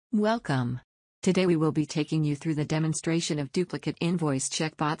Welcome. Today we will be taking you through the demonstration of duplicate invoice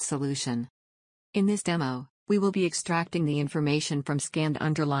check bot solution. In this demo, we will be extracting the information from scanned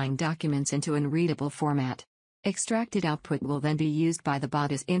underlying documents into an readable format. Extracted output will then be used by the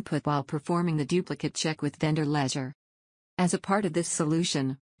bot as input while performing the duplicate check with vendor ledger. As a part of this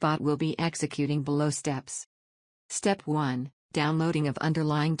solution, bot will be executing below steps. Step 1. Downloading of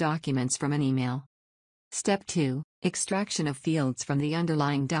underlying documents from an email. Step 2. Extraction of fields from the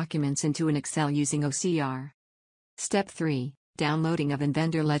underlying documents into an Excel using OCR. Step 3. Downloading of an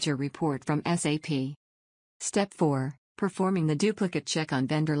vendor ledger report from SAP. Step 4. Performing the duplicate check on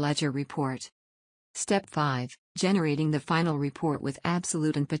vendor ledger report. Step 5. Generating the final report with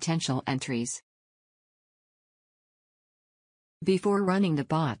absolute and potential entries. Before running the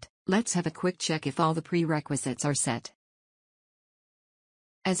bot, let's have a quick check if all the prerequisites are set.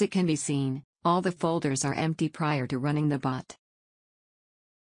 As it can be seen, all the folders are empty prior to running the bot.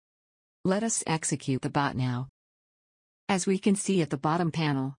 Let us execute the bot now. As we can see at the bottom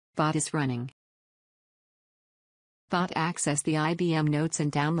panel, bot is running. Bot access the IBM notes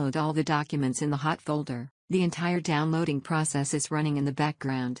and download all the documents in the hot folder. The entire downloading process is running in the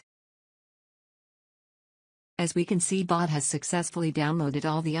background. As we can see, bot has successfully downloaded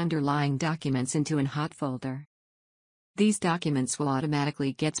all the underlying documents into an hot folder. These documents will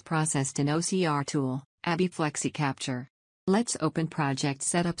automatically get processed in OCR tool, ABI Flexi Capture. Let's open Project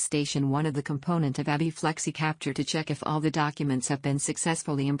Setup Station 1 of the component of ABI Flexi Capture to check if all the documents have been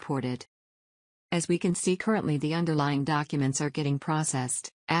successfully imported. As we can see, currently the underlying documents are getting processed.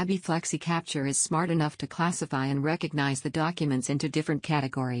 ABI Flexi Capture is smart enough to classify and recognize the documents into different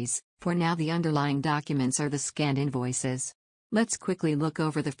categories. For now, the underlying documents are the scanned invoices. Let's quickly look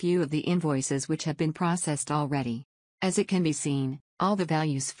over the few of the invoices which have been processed already. As it can be seen, all the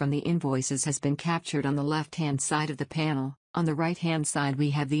values from the invoices has been captured on the left-hand side of the panel. On the right-hand side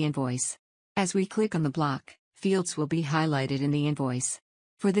we have the invoice. As we click on the block, fields will be highlighted in the invoice.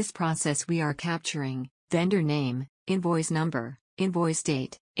 For this process we are capturing vendor name, invoice number, invoice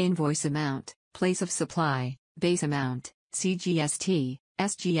date, invoice amount, place of supply, base amount, CGST,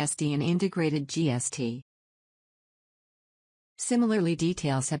 SGST and integrated GST. Similarly,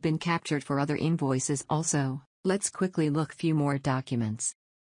 details have been captured for other invoices also. Let's quickly look few more documents.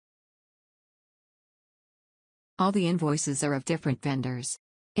 All the invoices are of different vendors.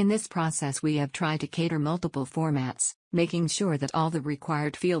 In this process we have tried to cater multiple formats, making sure that all the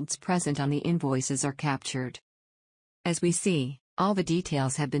required fields present on the invoices are captured. As we see, all the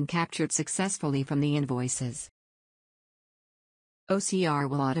details have been captured successfully from the invoices. OCR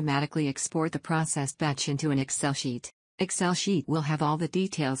will automatically export the processed batch into an Excel sheet. Excel sheet will have all the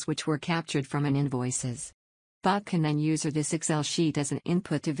details which were captured from an invoices. Bot can then use this Excel sheet as an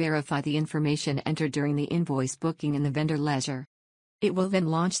input to verify the information entered during the invoice booking in the vendor ledger. It will then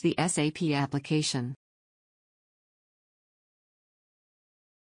launch the SAP application.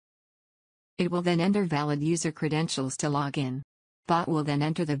 It will then enter valid user credentials to log in. Bot will then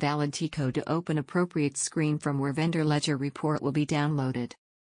enter the valid T-code to open appropriate screen from where vendor ledger report will be downloaded.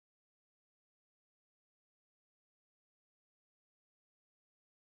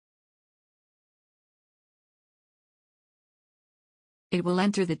 It will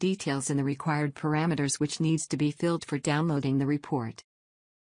enter the details in the required parameters which needs to be filled for downloading the report.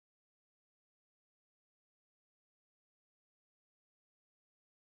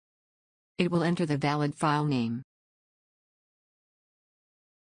 It will enter the valid file name.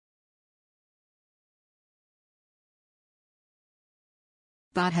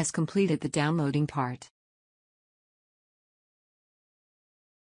 Bot has completed the downloading part.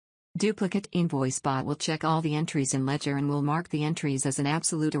 Duplicate invoice bot will check all the entries in ledger and will mark the entries as an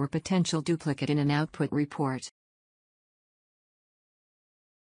absolute or potential duplicate in an output report.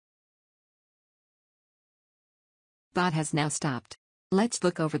 Bot has now stopped. Let's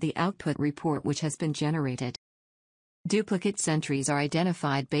look over the output report which has been generated. Duplicate entries are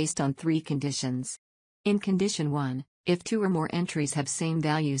identified based on 3 conditions. In condition 1, if 2 or more entries have same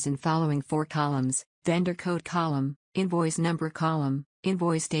values in following 4 columns, vendor code column, invoice number column,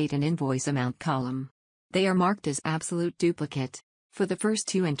 invoice date and invoice amount column, they are marked as absolute duplicate. For the first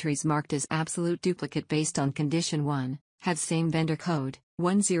 2 entries marked as absolute duplicate based on condition 1, have same vendor code,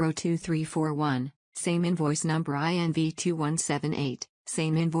 102341, same invoice number INV2178,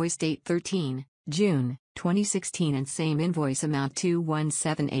 same invoice date 13, June, 2016 and same invoice amount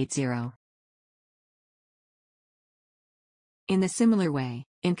 21780. In the similar way,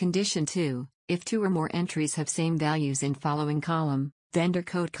 in condition 2, if 2 or more entries have same values in following column, vendor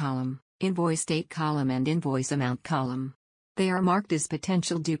code column, invoice date column and invoice amount column, they are marked as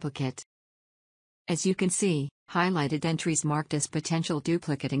potential duplicate. As you can see, Highlighted entries marked as potential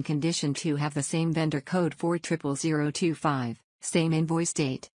duplicate in condition 2 have the same vendor code 4000025, same invoice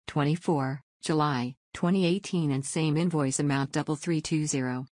date, 24 July 2018 and same invoice amount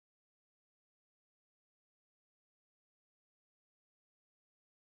 3320.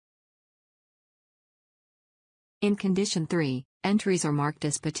 In condition 3, entries are marked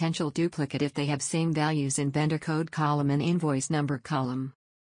as potential duplicate if they have same values in vendor code column and invoice number column.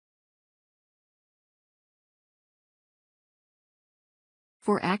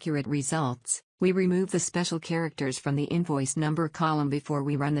 For accurate results, we remove the special characters from the invoice number column before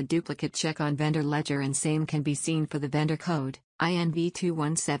we run the duplicate check on vendor ledger, and same can be seen for the vendor code,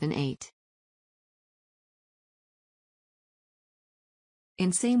 INV2178.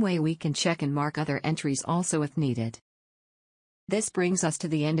 In same way we can check and mark other entries also if needed. This brings us to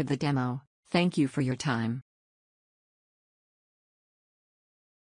the end of the demo. Thank you for your time.